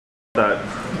that.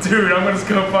 Dude, I'm gonna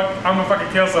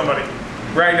fucking kill somebody.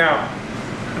 Right now.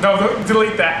 No,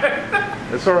 delete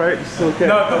that. It's alright, it's okay.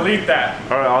 No, delete that.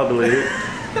 Alright, I'll delete it.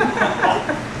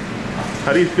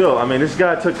 How do you feel? I mean, this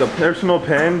guy took a personal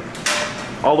pen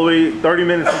all the way 30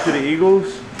 minutes into the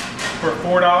Eagles. For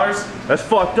 $4? That's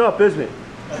fucked up, isn't it?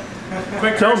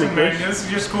 Quit cursing, man. This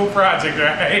is your school project,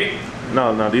 right?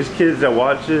 No, these kids that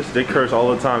watch this, they curse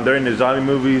all the time. They're in the zombie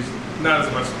movies. Not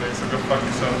as much as me, so go fuck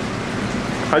yourself.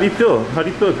 How do you feel? How do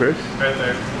you feel, Chris? Right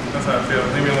there. That's how I feel.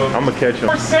 Leave me alone. I'm gonna catch him.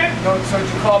 No, so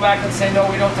did you call back and say no,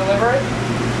 we don't deliver it?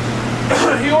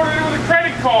 He ordered it with a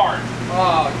credit card.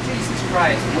 Oh, Jesus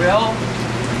Christ. Will,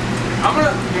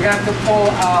 you're gonna have to pull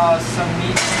some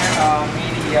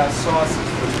meaty sauces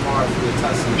for tomorrow for the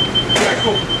tussie. Yeah,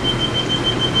 cool.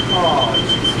 Oh,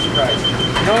 Jesus Christ.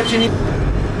 You know what you need?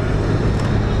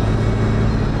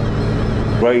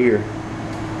 Right here.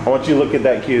 I want you to look at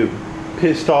that cube.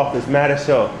 Pissed off, as mad as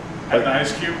hell. Like, the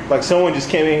ice cube? Like someone just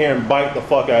came in here and bite the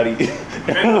fuck out of you.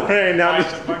 Right now, bite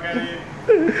the fuck out of you?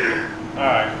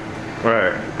 Alright.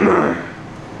 Alright.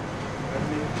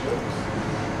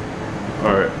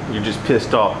 Alright, you're just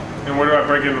pissed off. And where do I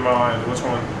break into my line? Which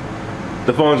one?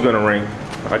 The phone's gonna ring.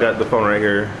 I got the phone right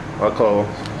here. I'll call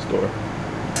the store.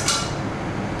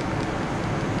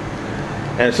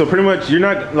 And so pretty much you're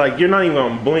not even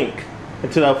gonna blink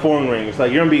until that phone rings.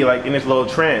 Like you're gonna be like in this little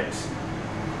trance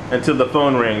until the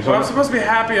phone rings. Well, I'm supposed to be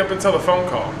happy up until the phone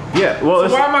call. Yeah, well,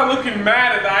 so why am I looking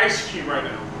mad at the ice cube right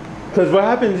now? Because what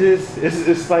happens is,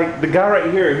 it's like the guy right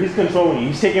here, he's controlling you.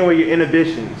 He's taking away your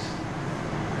inhibitions.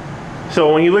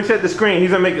 So when he looks at the screen,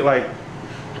 he's gonna make it like,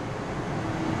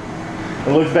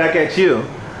 and looks back at you.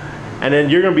 And then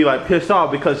you're gonna be like pissed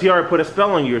off because he already put a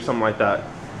spell on you or something like that.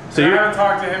 So you haven't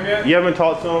talked to him yet? You haven't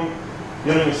talked to him.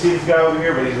 You don't even see this guy over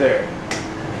here, but he's there.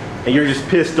 And you're just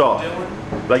pissed off. Dylan?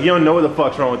 Like you don't know what the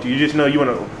fuck's wrong with you. You just know you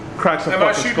want to crack some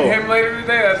fucking skull. Am I shooting him later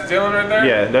today? That's Dylan right there?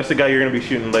 Yeah, that's the guy you're gonna be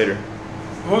shooting later.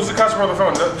 Who's the customer on the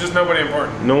phone? Just nobody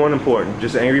important? No one important.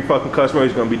 Just an angry fucking customer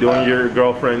who's gonna be doing your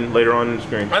girlfriend later on in the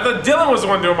screen. I thought Dylan was the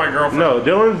one doing my girlfriend. No,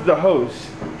 Dylan's the host.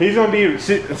 He's gonna be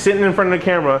sitting in front of the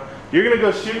camera. You're gonna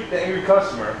go shoot the angry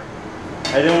customer.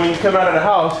 And then when you come out of the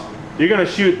house, you're gonna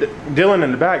shoot Dylan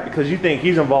in the back because you think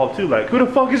he's involved too. Like, who the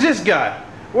fuck is this guy?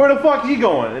 Where the fuck is he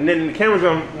going? And then the camera's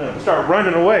gonna start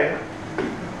running away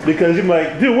because you're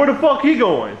like, dude, where the fuck he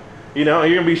going? You know,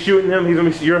 you're gonna be shooting him. You're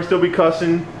gonna still be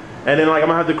cussing, and then like I'm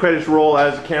gonna have the credits roll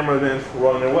as the camera then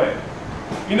running away.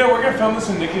 You know, we're gonna film this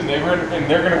in Nikki's neighborhood, and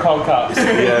they're gonna call the cops.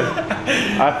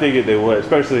 Yeah, I figured they would,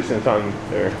 especially since I'm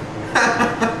there.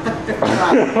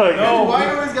 Like, no, why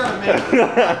you always gotta make it?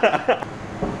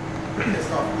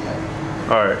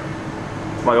 All right,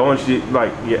 like I want you to,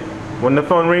 like, yeah. When the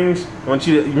phone rings, I want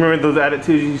you to, you remember those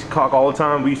attitudes you used to cock all the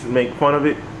time? We used to make fun of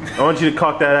it. I want you to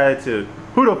cock that attitude.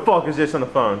 Who the fuck is this on the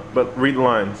phone? But read the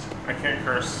lines. I can't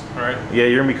curse, alright? Yeah,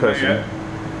 you're gonna be cursing.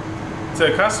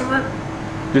 To a customer?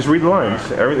 Just read the lines.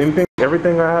 Right.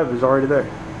 Everything I have is already there.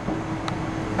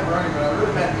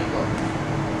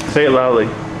 Say it loudly.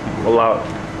 Loud.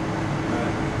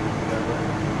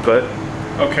 But.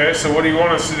 Okay, so what do you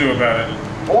want us to do about it?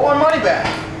 I want my money back.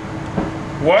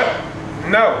 What?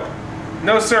 No.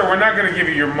 No, sir, we're not going to give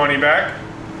you your money back.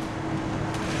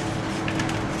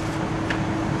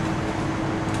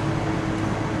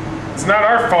 It's not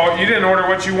our fault. You didn't order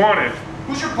what you wanted.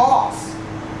 Who's your boss?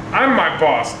 I'm my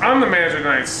boss. I'm the manager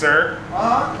tonight, sir.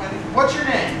 And what's your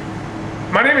name?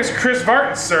 My name is Chris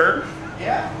Vartan, sir.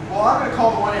 Yeah? Well, I'm going to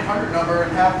call the 1-800 number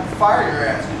and have them fire your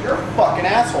ass because you're a fucking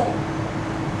asshole.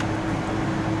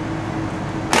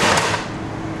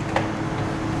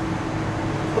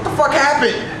 What the fuck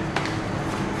happened?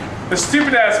 The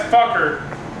stupid ass fucker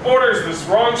orders this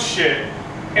wrong shit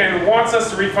and wants us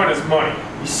to refund his money.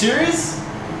 You serious?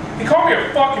 He called me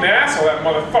a fucking asshole. That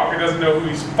motherfucker doesn't know who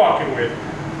he's fucking with.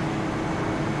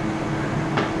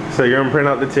 So you're gonna print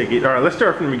out the ticket. All right, let's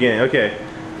start from the beginning. Okay.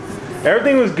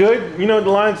 Everything was good. You know the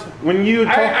lines when you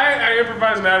talk. I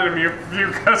improvised and added a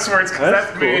few cuss words because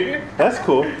that's cool. me. That's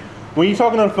cool. When you're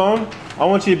talking on the phone, I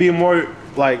want you to be more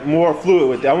fluid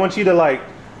with it. I want you to like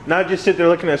not just sit there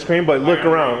looking at the screen, but look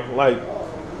around, like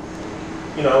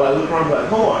look around, like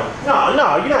hold on,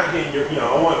 no, you're not getting your,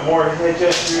 I want more head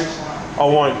gestures. I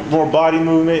want more body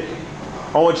movement.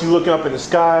 I want you looking up in the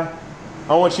sky.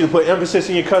 I want you to put emphasis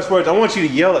in your cuss words. I want you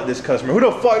to yell at this customer. Who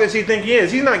the fuck does he think he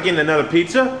is? He's not getting another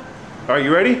pizza. Are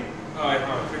you ready?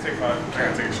 Can we take 5? I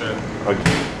gotta take a shit.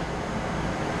 Okay.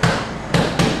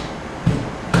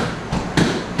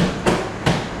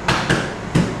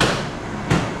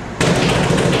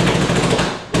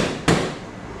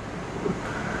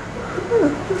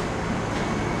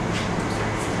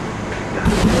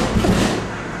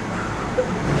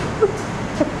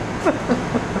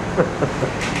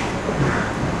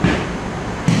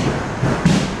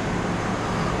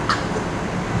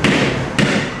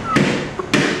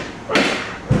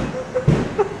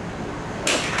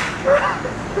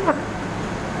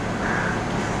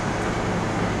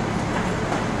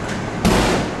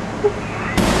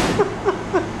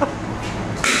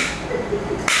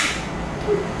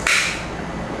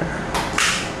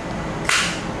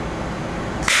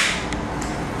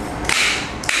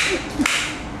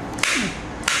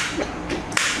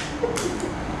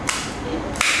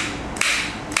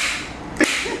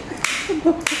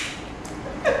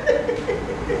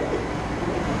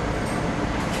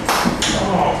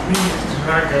 Oh, please do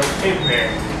not go in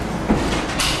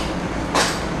there.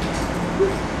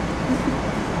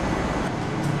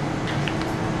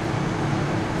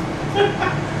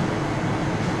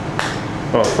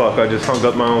 Oh fuck, I just hung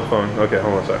up my own phone. Okay,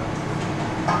 hold on a sec.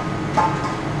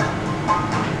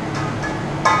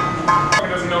 He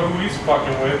doesn't know who he's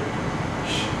fucking with.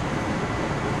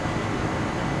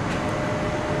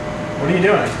 What are you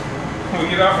doing? When we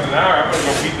get off in an hour, I'm gonna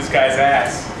go beat this guy's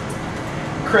ass.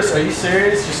 Chris, are you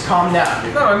serious? Just calm down,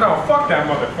 dude. No, fuck that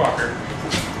motherfucker.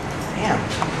 Damn.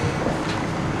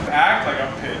 Act like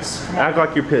I'm pissed. Come on. Act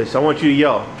like you're pissed. I want you to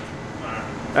yell.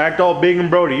 Act all big and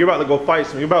Brody. You're about to go fight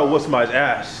some. You're about to whoop somebody's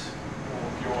ass.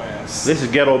 Whoop your ass. This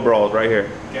is ghetto brawls right here.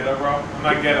 Ghetto, bro? I'm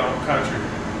not ghetto, I'm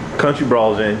country. Country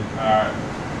brawls in. Alright.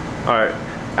 Alright.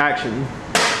 Action.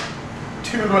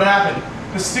 Dude, what happened?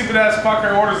 This stupid ass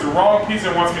fucker orders the wrong pizza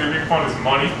and wants me to refund his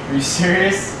money. Are you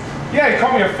serious? Yeah, he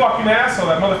called me a fucking asshole.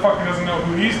 That motherfucker doesn't know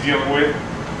who he's dealing with.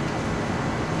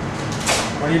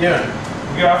 What are you doing?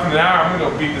 We get off in an hour, I'm gonna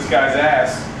go beat this guy's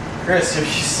ass. Chris, are you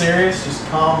serious? Just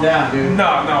calm down, dude.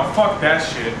 No, fuck that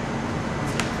shit.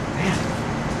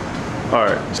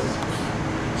 Alright.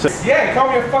 So, Yeah, he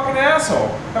called me a fucking asshole.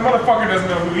 That motherfucker doesn't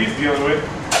know who he's dealing with.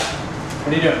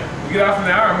 What are you doing? We get off in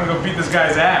an hour, I'm gonna go beat this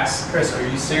guy's ass. Chris, are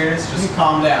you serious? Just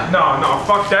calm down. No,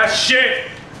 fuck that shit.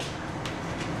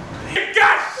 You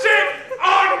got shit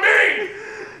on me!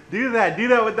 do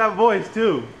that with that voice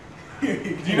too. Do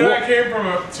you know that came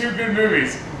from two good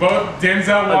movies? Both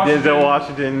Denzel Washington. Denzel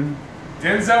Washington.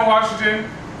 Denzel Washington,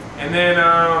 and then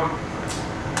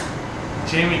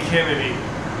Jamie Kennedy.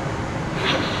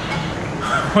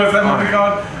 What's that movie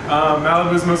called?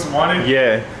 Malibu's Most Wanted?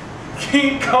 Yeah.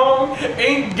 King Kong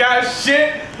ain't got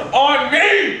shit on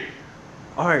me!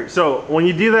 Alright, so when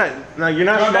you do that, now you're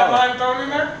not You want that smart. line thrown in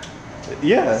there?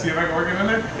 Yeah. See if I can work it in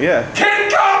there? Yeah.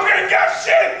 King Kong ain't got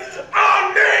shit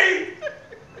on me!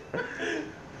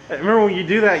 Remember when you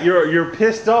do that, you're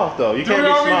pissed off though. You Do you can't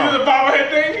want be me to do the smiling.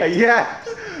 bobblehead thing? Yeah.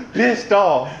 Pissed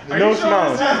off. Are No you sure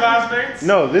smiling. this is his last names?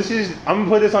 No, this is, I'm gonna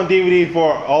put this on DVD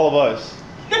for all of us.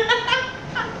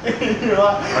 You're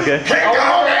like, Okay? King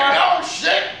Kong ain't no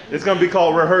shit! It's gonna be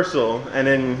called Rehearsal, and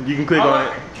then you can click on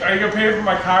it. Are you gonna pay for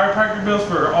my chiropractor bills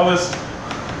for all this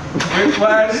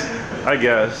whiplash? I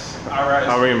guess. Alright.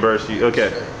 I'll reimburse you.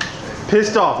 Okay.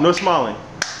 Pissed off, no smiling.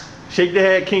 Shake the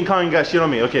head, King Kong got shit on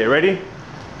me. Okay, ready?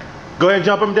 Go ahead and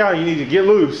jump him down. You need to get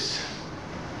loose.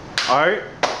 Alright?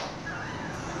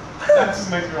 That just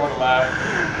makes me want to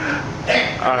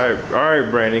laugh.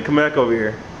 Alright, Brandon, come back over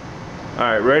here.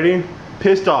 Alright, ready?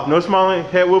 Pissed off, no smiling,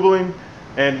 head wibbling,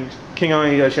 and King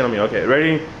Kong got shit on me. Okay,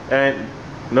 ready? And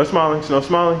no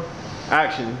smiling,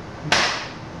 action.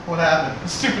 What happened? The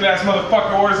stupid ass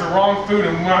motherfucker orders the wrong food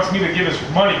and wants me to give his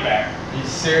money back. Are you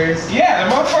serious? Yeah,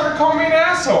 the motherfucker called me an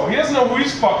asshole. He doesn't know who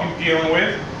he's fucking dealing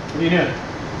with. What are you doing?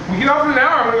 We get off in an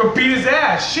hour, I'm gonna go beat his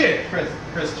ass. Shit.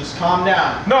 Chris, just calm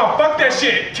down. No, fuck that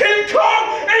shit. King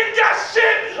Kong ain't got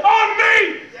shit on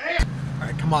me!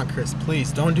 Alright, come on, Chris,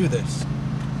 please, don't do this.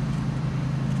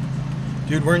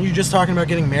 Dude, weren't you just talking about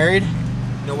getting married?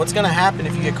 You know, what's gonna happen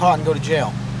if you get caught and go to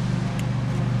jail?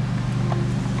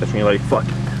 That's when you're like, fuck.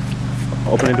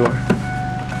 Open the door.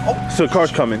 Oh, So the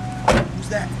car's coming. who's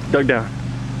that? Duck down.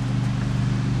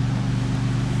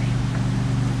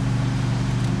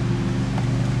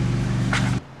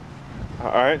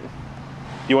 Alright.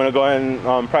 You wanna go ahead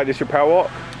and practice your power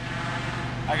walk?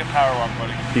 I can power walk,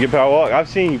 buddy. You can power walk? I've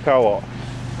seen you power walk.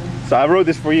 So I wrote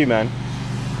this for you, man.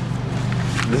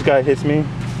 This guy hits me.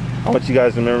 I want you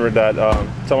guys to remember that,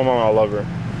 tell my mom I love her.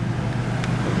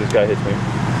 This guy hits me.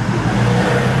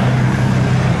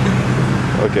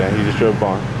 Okay, he just drove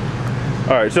by.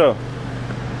 Alright, so,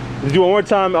 let's do one more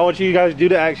time. I want you guys to do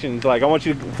the actions. Like, I want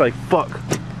you to, it's like, fuck.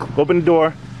 Open the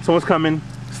door, someone's coming,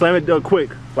 slam it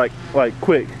quick. Like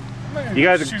quick. You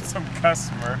guys are, shoot some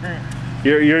customer.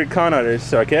 you're a con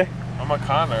artist, okay? I'm a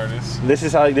con artist. This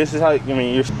is how, I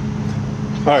mean, you're,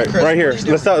 alright, Chris, right here. what are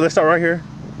you doing? Let's start right here.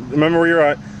 Remember where you're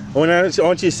at. I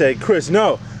want you to say, Chris,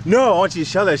 no. I want you to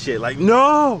shout that shit. Like,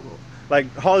 no.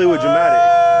 Like Hollywood dramatic.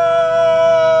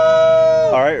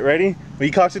 Alright, ready? When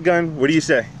he cocks a gun, what do you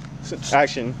say?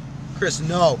 Action. Chris,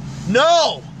 no.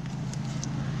 No!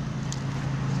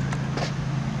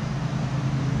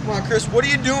 on, Chris, what are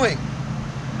you doing?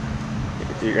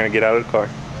 You're gonna get out of the car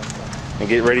and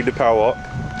get ready to power walk.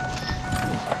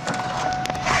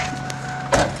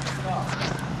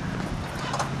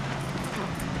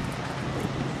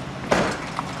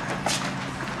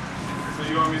 So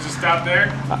you want me to just stop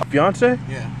there? Fiance?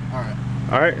 Yeah, alright.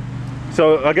 Alright.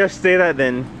 So I guess stay that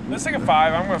then. Let's take a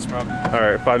 5. I'm gonna smoke.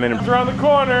 Alright, 5 minutes. It's around the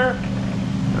corner.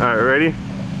 Alright, ready?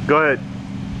 Go ahead.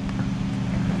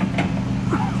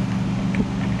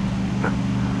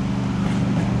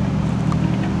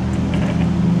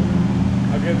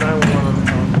 I'll get 911 on the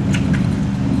phone.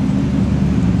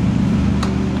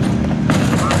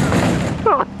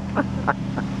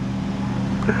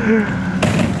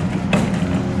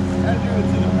 Gotta do it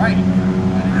to the right.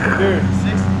 Dude,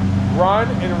 60. run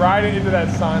and ride it into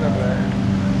that sign over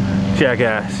there.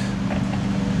 Jackass.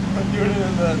 I'm doing it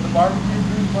in the barbecue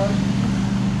food part.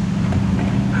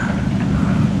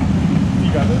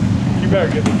 You got this? You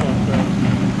better get this one, bro.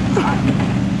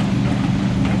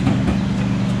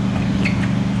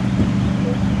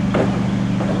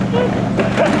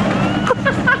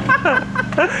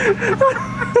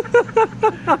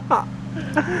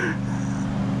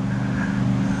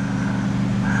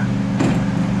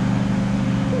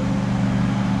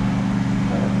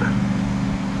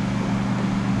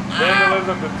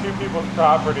 Vandalism to 2 people's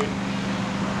property.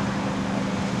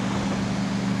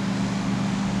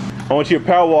 I want you to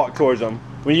power walk towards him.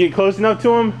 When you get close enough to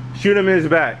him, shoot him in his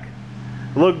back.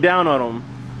 Look down on him.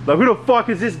 Like, who the fuck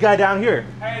is this guy down here?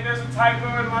 Hey, there's a typo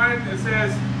in line that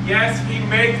says, yes, he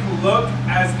may look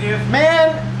as if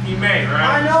Man, he may,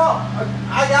 right? I know.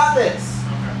 I got this.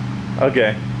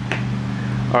 Okay.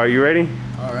 Are you ready?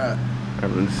 Alright.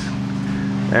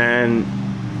 And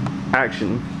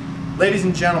action. Ladies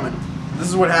and gentlemen, this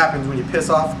is what happens when you piss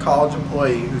off a college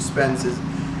employee who spends his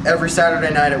every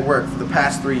Saturday night at work for the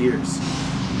past 3 years.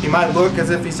 He might look as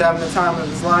if he's having the time of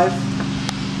his life,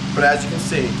 but as you can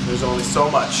see, there's only so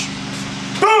much.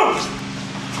 Boom!